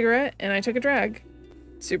lit a cigarette and I took a drag.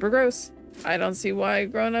 Super gross. I don't see why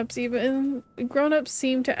grown-ups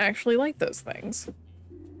seem to actually like those things.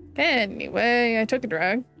 Anyway, I took a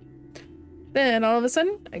drag. Then all of a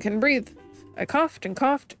sudden, I couldn't breathe. I coughed and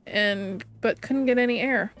coughed but couldn't get any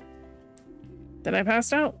air. Then I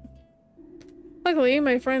passed out. Luckily,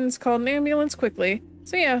 my friends called an ambulance quickly.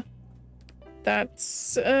 So yeah,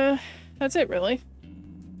 that's it really.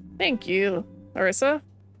 Thank you, Larissa.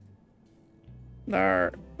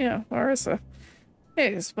 Larissa. You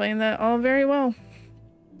explained that all very well.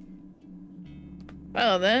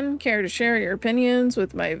 Well then, care to share your opinions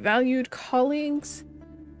with my valued colleagues?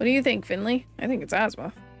 What do you think, Finley? I think it's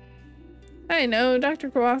asthma. I know, Dr.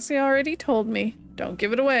 Kowalski already told me. Don't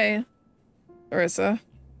give it away, Larissa.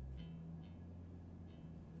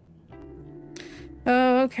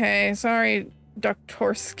 Oh, okay. Sorry,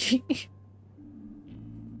 Doktorsky.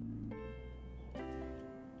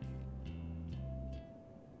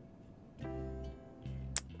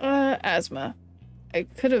 Asthma. I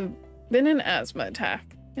could have been an asthma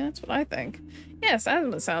attack. Yeah, that's what I think. Yes,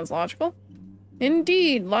 asthma sounds logical.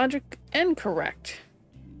 Indeed, logic and correct.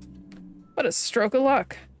 What a stroke of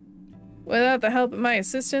luck. Without the help of my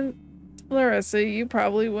assistant, Larissa, you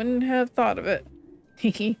probably wouldn't have thought of it.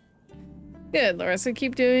 Hehe. Good, Larissa.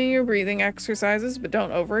 Keep doing your breathing exercises, but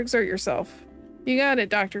don't overexert yourself. You got it,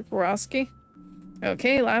 Dr. Kowalski.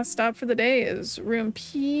 Okay, last stop for the day is room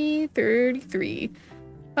P33.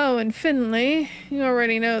 Oh, and Finley, you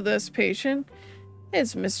already know this patient.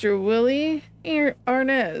 It's Mr. Willie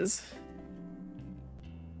Arnez.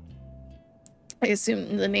 I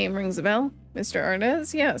assume the name rings a bell? Mr.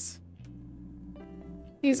 Arnez? Yes.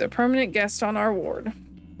 He's a permanent guest on our ward.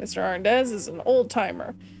 Mr. Arnez is an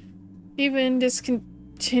old-timer. Even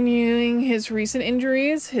discontinuing his recent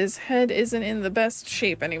injuries, his head isn't in the best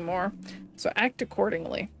shape anymore, so act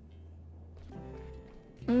accordingly.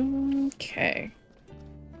 Okay.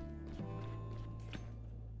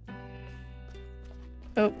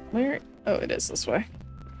 Oh, where? Oh, it is this way.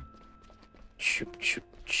 Shoop, shoop,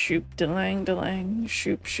 shoop, delang, delang,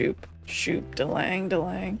 shoop, shoop, shoop, delang,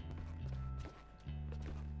 delang.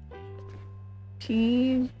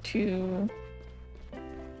 P2...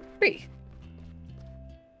 3.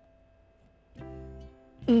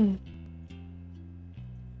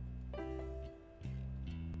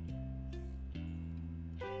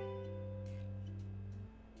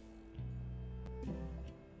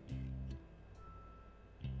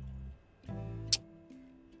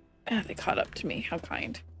 Ah, they caught up to me. How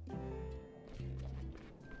kind.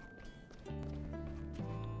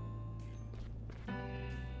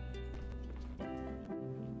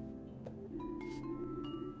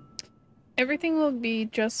 Everything will be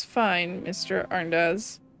just fine, Mr.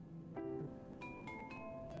 Arndez.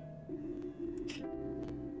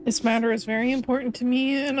 This matter is very important to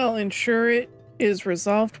me, and I'll ensure it is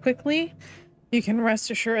resolved quickly. You can rest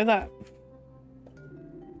assured of that.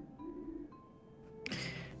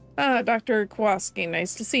 Ah, Dr. Kowalski,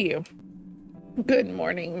 nice to see you. Good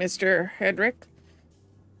morning, Mr. Hedrick.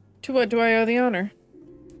 To what do I owe the honor?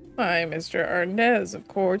 Why, Mr. Arndez, of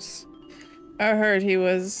course. I heard he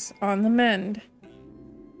was on the mend.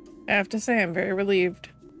 I have to say I'm very relieved.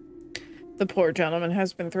 The poor gentleman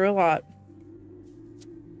has been through a lot.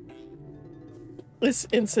 This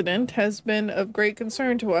incident has been of great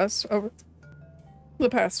concern to us over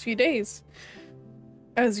the past few days,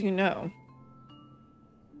 as you know.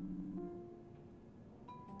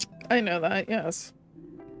 I know that, yes.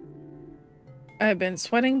 I've been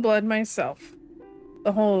sweating blood myself.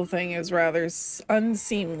 The whole thing is rather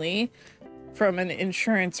unseemly from an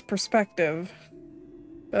insurance perspective,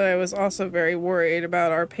 but I was also very worried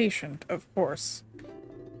about our patient, of course.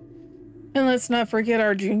 And let's not forget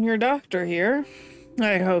our junior doctor here.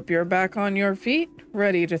 I hope you're back on your feet,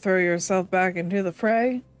 ready to throw yourself back into the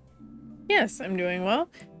fray. Yes, I'm doing well.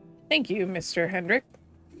 Thank you, Mr. Hendrick.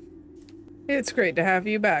 It's great to have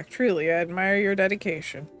you back. Truly, I admire your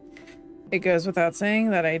dedication. It goes without saying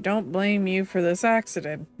that I don't blame you for this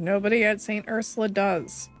accident. Nobody at St. Ursula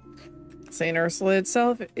does. St. Ursula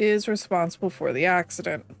itself is responsible for the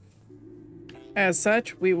accident. As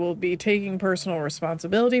such, we will be taking personal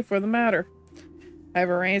responsibility for the matter. I've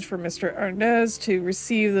arranged for Mr. Arndez to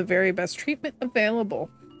receive the very best treatment available.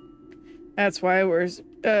 That's why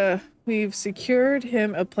we've secured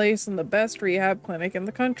him a place in the best rehab clinic in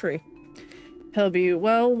the country. He'll be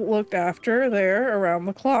well looked after there around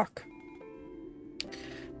the clock.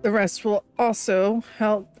 The rest will also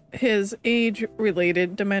help his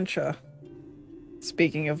age-related dementia.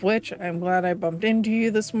 Speaking of which, I'm glad I bumped into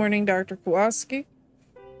you this morning, Dr. Kowalski.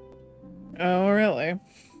 Oh, really?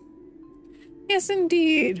 Yes,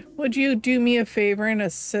 indeed. Would you do me a favor and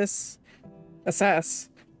assess Mr.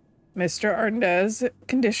 Arndez's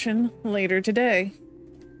condition later today?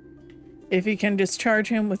 If you can discharge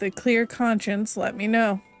him with a clear conscience, let me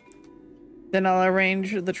know. Then I'll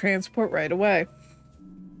arrange the transport right away.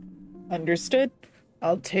 Understood.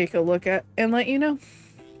 I'll take a look at and let you know.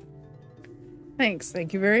 Thanks.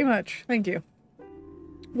 Thank you very much. Thank you.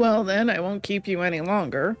 Well then, I won't keep you any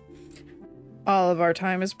longer. All of our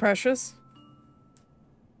time is precious.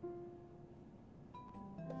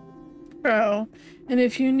 Oh, and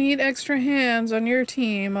if you need extra hands on your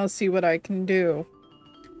team, I'll see what I can do.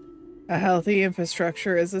 A healthy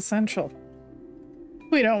infrastructure is essential.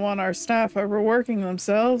 We don't want our staff overworking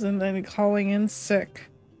themselves and then calling in sick.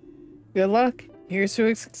 Good luck. Here's to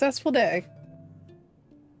a successful day.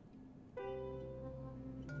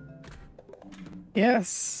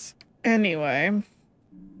 Yes. Anyway.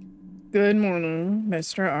 Good morning,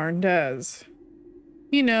 Mr. Arndez.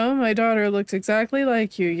 You know, my daughter looks exactly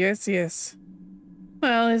like you. Yes, yes.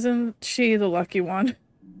 Well, isn't she the lucky one?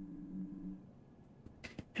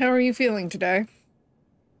 How are you feeling today?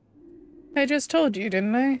 I just told you,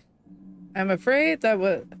 didn't I? I'm afraid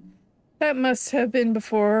that must have been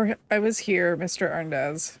before I was here, Mr.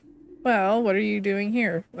 Arndez. Well, what are you doing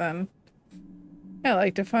here, then? I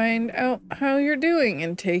like to find out how you're doing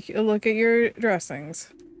and take a look at your dressings.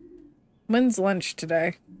 When's lunch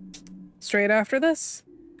today? Straight after this?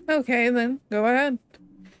 Okay, then, go ahead.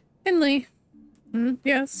 Finley.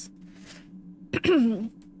 Yes.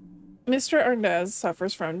 Mr. Arndez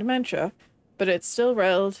suffers from dementia, but it's still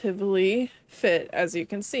relatively fit, as you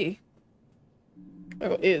can see.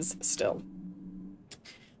 Oh, is still.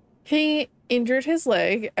 He injured his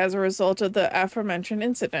leg as a result of the aforementioned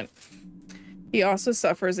incident. He also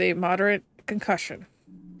suffers a moderate concussion.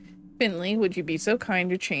 Finley, would you be so kind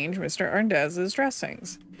to change Mr. Arndez's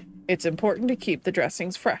dressings? It's important to keep the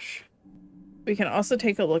dressings fresh. We can also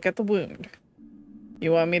take a look at the wound.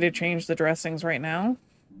 You want me to change the dressings right now?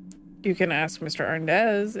 You can ask Mr.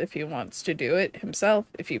 Arndez if he wants to do it himself,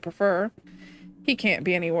 if you prefer. He can't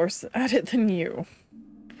be any worse at it than you.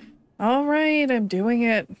 All right, I'm doing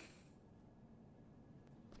it.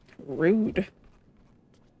 Rude.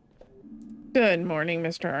 Good morning,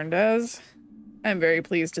 Mr. Arndez. I'm very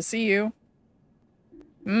pleased to see you.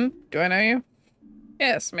 Do I know you?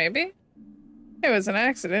 Yes, maybe. It was an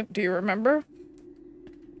accident, do you remember?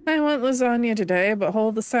 I want lasagna today, but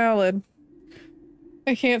hold the salad.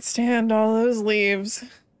 I can't stand all those leaves.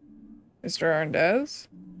 Mr. Arndez?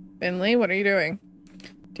 Finley, what are you doing?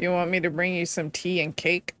 Do you want me to bring you some tea and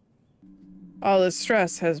cake? All the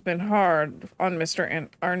stress has been hard on Mr.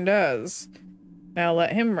 Arndez. Now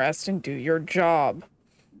let him rest and do your job.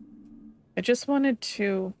 I just wanted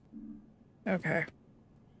to... Okay.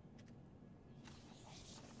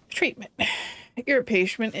 Treatment. Your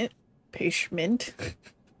patient...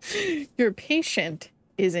 Your patient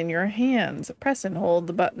is in your hands. Press and hold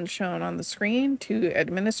the button shown on the screen to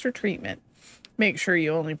administer treatment. Make sure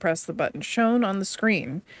you only press the button shown on the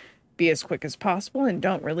screen. Be as quick as possible and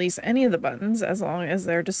don't release any of the buttons as long as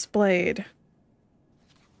they're displayed.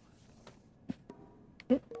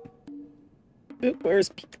 Oop, where's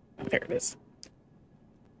Pete? There it is.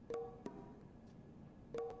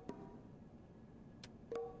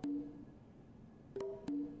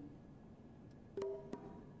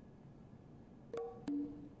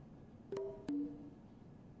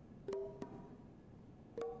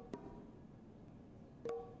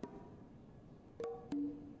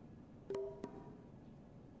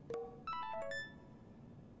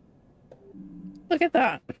 Look at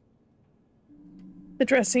that. The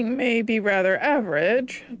dressing may be rather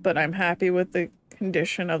average, but I'm happy with the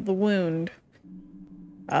condition of the wound.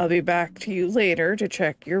 I'll be back to you later to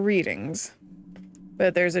check your readings,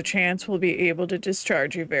 but there's a chance we'll be able to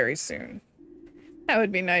discharge you very soon. That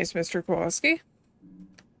would be nice, Mr. Kowalski.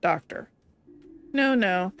 Doctor.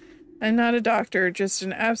 No, I'm not a doctor, just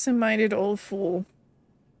an absent-minded old fool.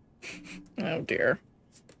 Oh dear.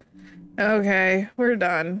 Okay, we're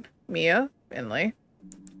done. Mia, Finley,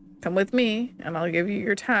 come with me, and I'll give you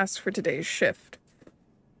your task for today's shift.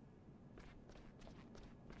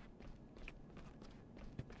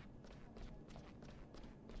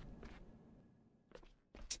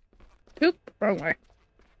 Oop, wrong way.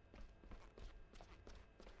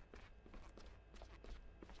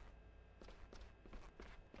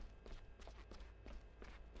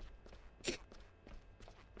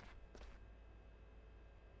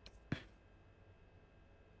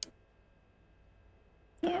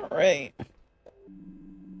 All right.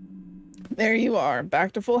 There you are,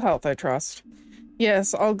 back to full health, I trust.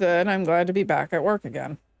 Yes, all good. I'm glad to be back at work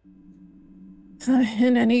again.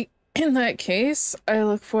 In that case, I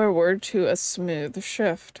look forward to a smooth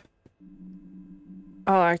shift.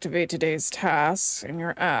 I'll activate today's tasks in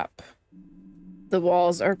your app. The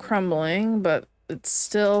walls are crumbling, but it's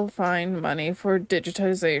still fine money for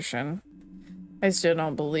digitization. I still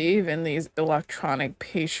don't believe in these electronic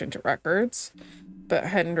patient records, but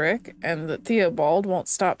Hendrik and the Theobald won't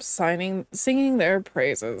stop singing their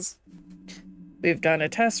praises. We've done a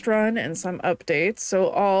test run and some updates, so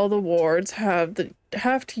all the wards have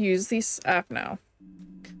to use this app now.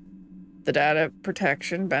 The data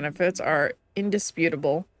protection benefits are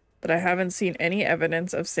indisputable, but I haven't seen any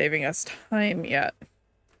evidence of saving us time yet.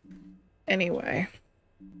 Anyway,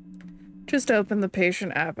 just open the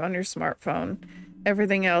patient app on your smartphone.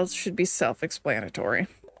 Everything else should be self-explanatory.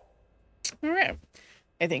 All right.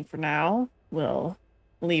 I think for now, we'll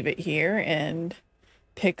leave it here and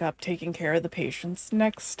pick up taking care of the patients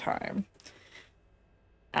next time.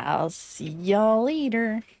 I'll see y'all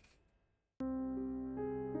later.